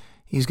 and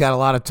he's got a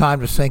lot of time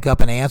to think up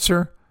an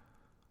answer.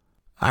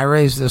 I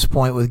raised this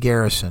point with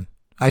Garrison.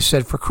 I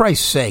said, for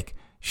Christ's sake,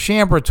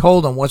 Sciambra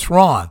told him what's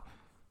wrong.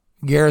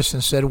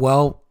 Garrison said,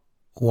 well,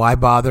 why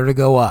bother to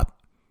go up?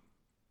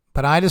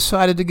 But I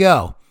decided to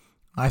go.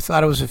 I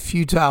thought it was a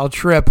futile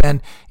trip,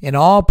 and in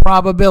all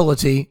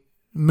probability,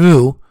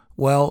 Moo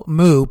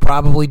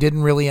probably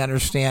didn't really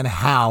understand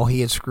how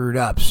he had screwed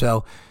up,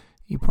 so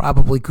he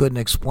probably couldn't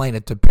explain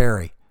it to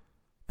Perry.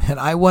 And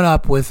I went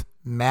up with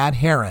Matt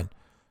Herron,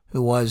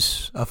 who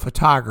was a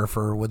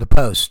photographer with the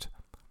Post.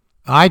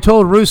 I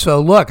told Russo,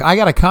 look, I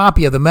got a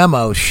copy of the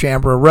memo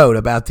Sciambra wrote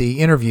about the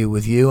interview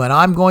with you, and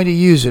I'm going to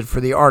use it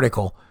for the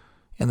article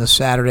in the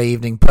Saturday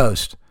Evening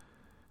Post.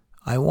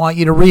 I want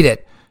you to read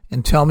it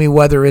and tell me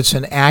whether it's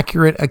an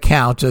accurate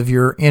account of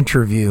your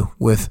interview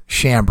with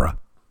Sciambra.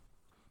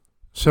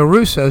 So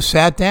Russo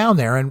sat down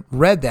there and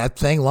read that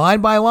thing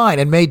line by line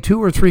and made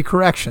 2 or 3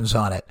 corrections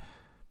on it.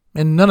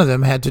 And none of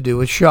them had to do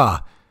with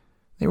Shaw.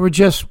 They were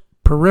just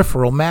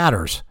peripheral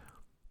matters.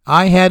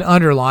 I had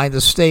underlined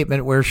the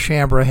statement where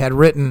Sciambra had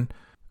written,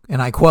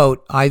 and I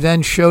quote, I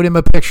then showed him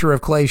a picture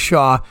of Clay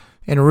Shaw,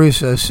 and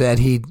Russo said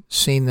he'd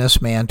seen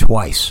this man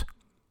twice.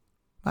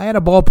 I had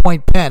a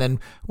ballpoint pen, and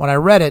when I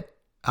read it,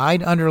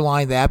 I'd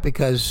underline that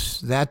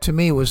because that to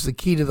me was the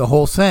key to the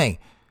whole thing.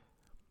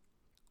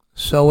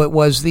 So it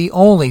was the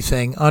only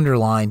thing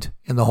underlined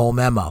in the whole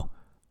memo.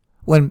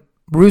 When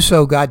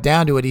Russo got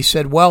down to it, he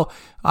said, well,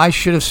 I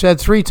should have said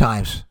 3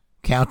 times,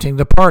 counting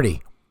the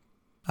party.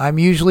 I'm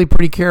usually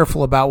pretty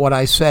careful about what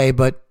I say,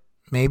 but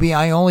maybe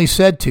I only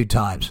said 2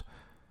 times.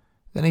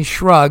 Then he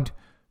shrugged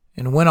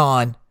and went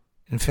on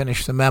and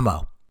finished the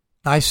memo.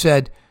 I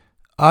said,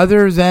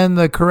 other than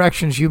the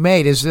corrections you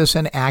made, is this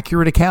an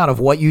accurate account of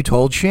what you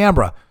told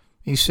Sciambra?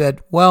 He said,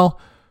 well,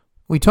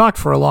 we talked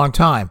for a long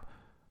time,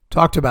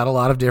 talked about a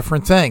lot of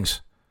different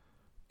things.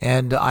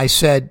 And I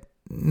said,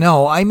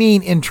 no, I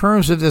mean in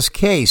terms of this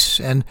case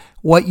and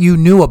what you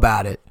knew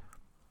about it.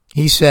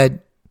 He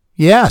said,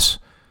 yes.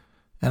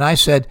 And I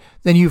said,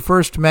 then you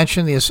first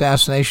mentioned the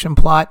assassination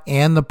plot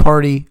and the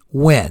party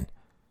when?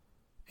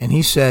 And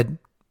he said,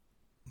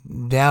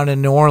 down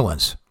in New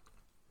Orleans.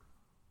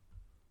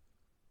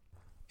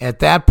 At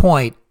that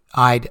point,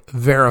 I'd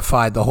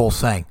verified the whole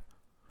thing.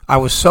 I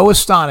was so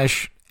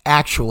astonished,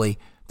 actually,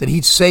 that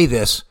he'd say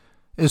this,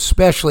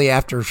 especially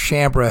after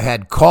Sciambra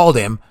had called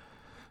him.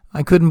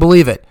 I couldn't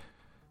believe it.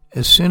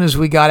 As soon as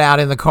we got out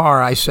in the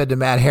car, I said to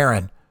Matt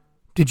Herron,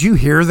 did you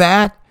hear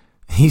that?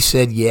 He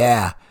said,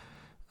 yeah.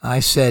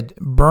 I said,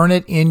 burn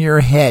it in your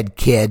head,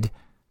 kid.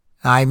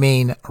 I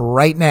mean,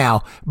 right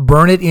now,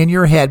 burn it in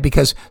your head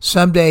because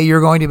someday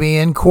you're going to be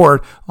in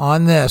court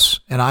on this,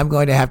 and I'm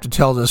going to have to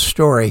tell this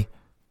story,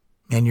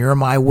 and you're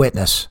my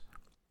witness.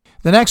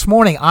 The next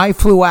morning, I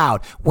flew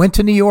out, went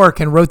to New York,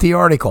 and wrote the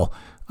article.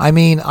 I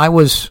mean, I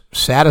was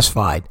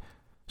satisfied.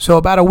 So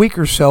about a week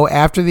or so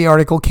after the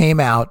article came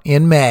out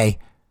in May,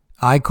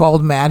 I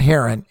called Matt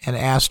Herron and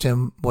asked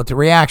him what the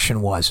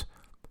reaction was.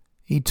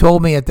 He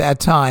told me at that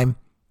time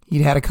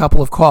he'd had a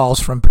couple of calls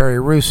from Perry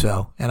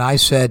Russo, and I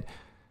said,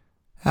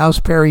 how's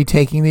Perry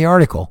taking the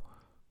article?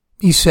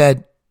 He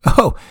said,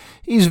 oh,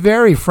 he's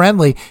very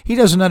friendly. He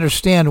doesn't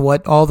understand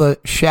what all the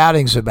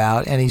shouting's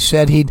about, and he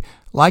said he'd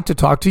like to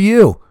talk to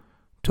you.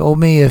 Told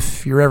me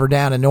if you're ever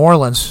down in New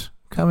Orleans,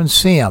 come and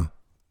see him.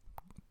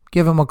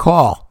 Give him a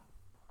call.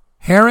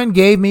 Herron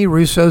gave me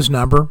Russo's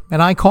number,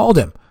 and I called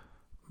him.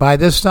 By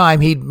this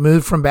time, he'd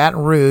moved from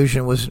Baton Rouge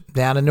and was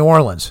down in New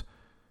Orleans.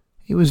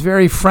 He was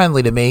very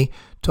friendly to me,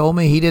 told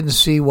me he didn't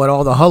see what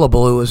all the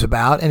hullabaloo was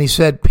about, and he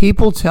said,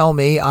 people tell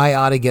me I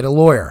ought to get a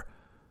lawyer.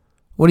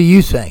 What do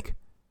you think?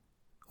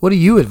 What do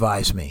you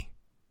advise me?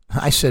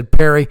 I said,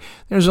 Perry,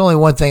 there's only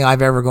one thing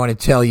I'm ever going to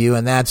tell you,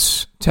 and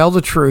that's tell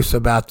the truth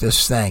about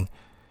this thing.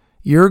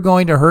 You're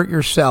going to hurt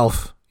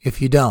yourself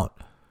if you don't.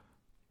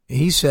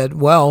 He said,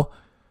 well,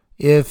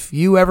 if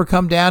you ever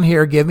come down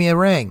here, give me a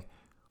ring.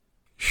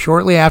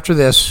 Shortly after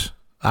this,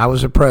 I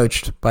was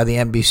approached by the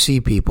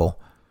NBC people,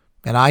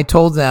 and I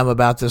told them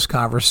about this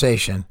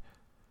conversation.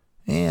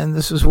 And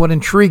this is what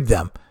intrigued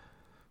them,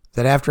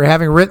 that after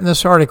having written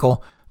this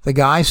article, the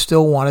guy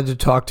still wanted to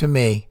talk to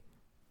me,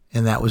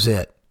 and that was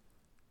it.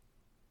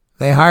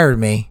 They hired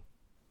me,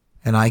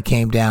 and I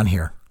came down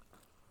here.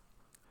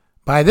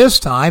 By this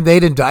time,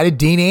 they'd indicted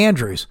Dean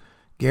Andrews.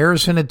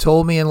 Garrison had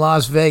told me in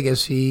Las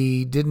Vegas,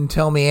 he didn't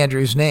tell me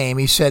Andrews' name.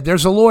 He said,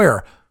 there's a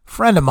lawyer,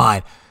 friend of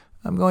mine.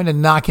 I'm going to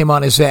knock him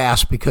on his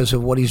ass because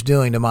of what he's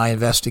doing to my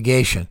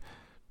investigation.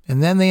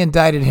 And then they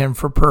indicted him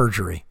for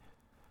perjury.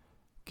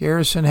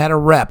 Garrison had a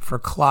rep for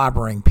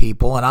clobbering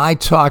people, and I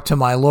talked to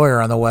my lawyer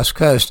on the West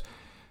Coast.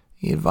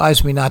 He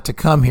advised me not to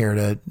come here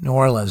to New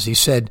Orleans. He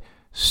said,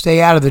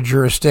 stay out of the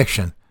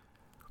jurisdiction.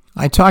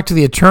 I talked to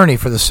the attorney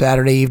for the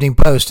Saturday Evening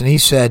Post, and he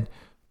said,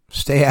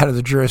 stay out of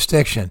the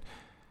jurisdiction.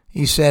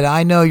 He said,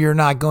 I know you're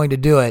not going to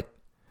do it.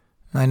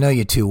 I know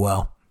you too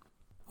well.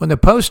 When the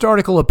Post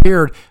article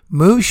appeared,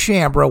 Moose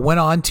Sciambra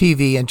went on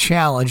TV and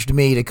challenged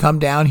me to come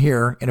down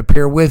here and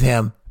appear with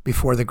him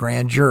before the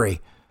grand jury.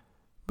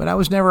 But I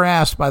was never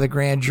asked by the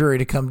grand jury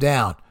to come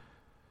down.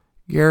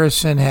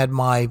 Garrison had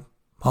my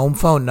home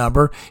phone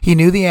number. He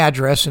knew the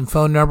address and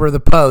phone number of the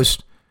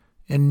Post,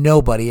 and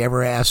nobody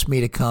ever asked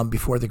me to come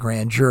before the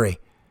grand jury.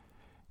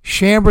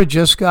 Sciambra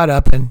just got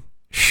up and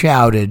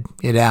shouted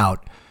it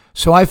out.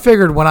 So I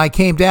figured when I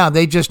came down,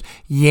 they'd just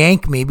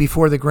yank me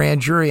before the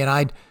grand jury and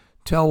I'd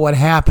tell what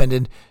happened,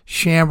 and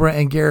Sciambra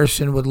and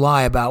Garrison would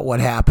lie about what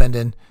happened,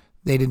 and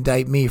they'd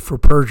indict me for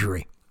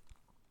perjury.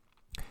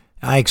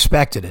 I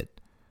expected it.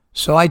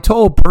 So I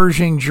told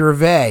Pershing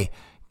Gervais,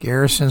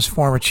 Garrison's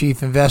former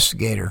chief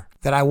investigator,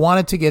 that I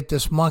wanted to get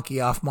this monkey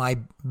off my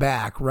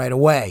back right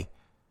away.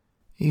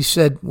 He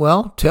said,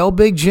 well, tell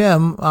Big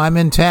Jim I'm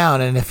in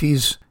town, and if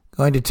he's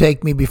going to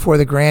take me before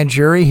the grand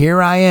jury,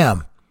 here I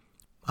am.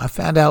 I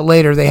found out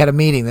later they had a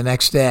meeting the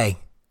next day,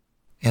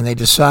 and they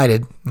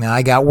decided, now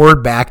I got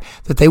word back,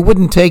 that they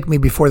wouldn't take me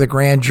before the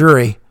grand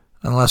jury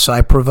unless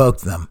I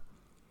provoked them.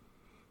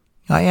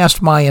 I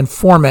asked my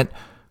informant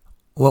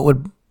what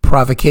would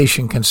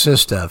provocation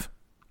consist of.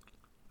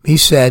 He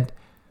said,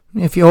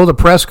 if you hold a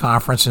press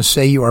conference and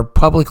say you are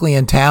publicly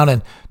in town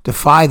and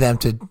defy them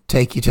to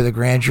take you to the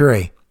grand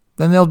jury,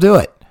 then they'll do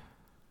it.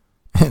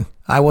 And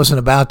I wasn't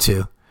about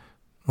to,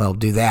 well,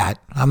 do that.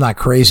 I'm not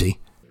crazy.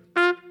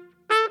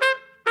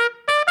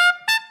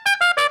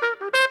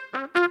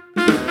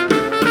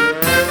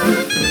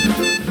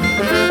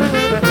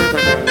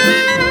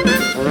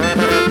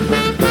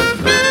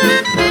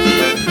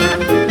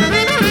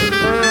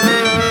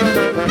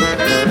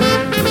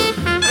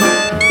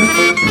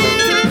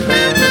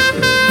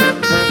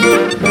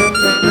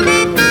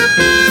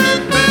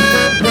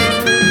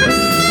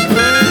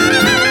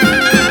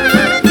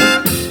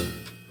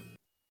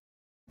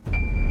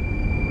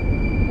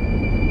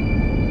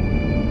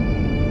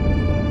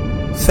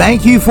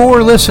 Thank you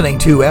for listening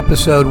to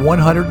episode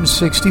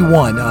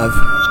 161 of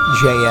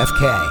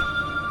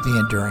JFK, The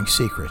Enduring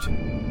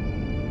Secret.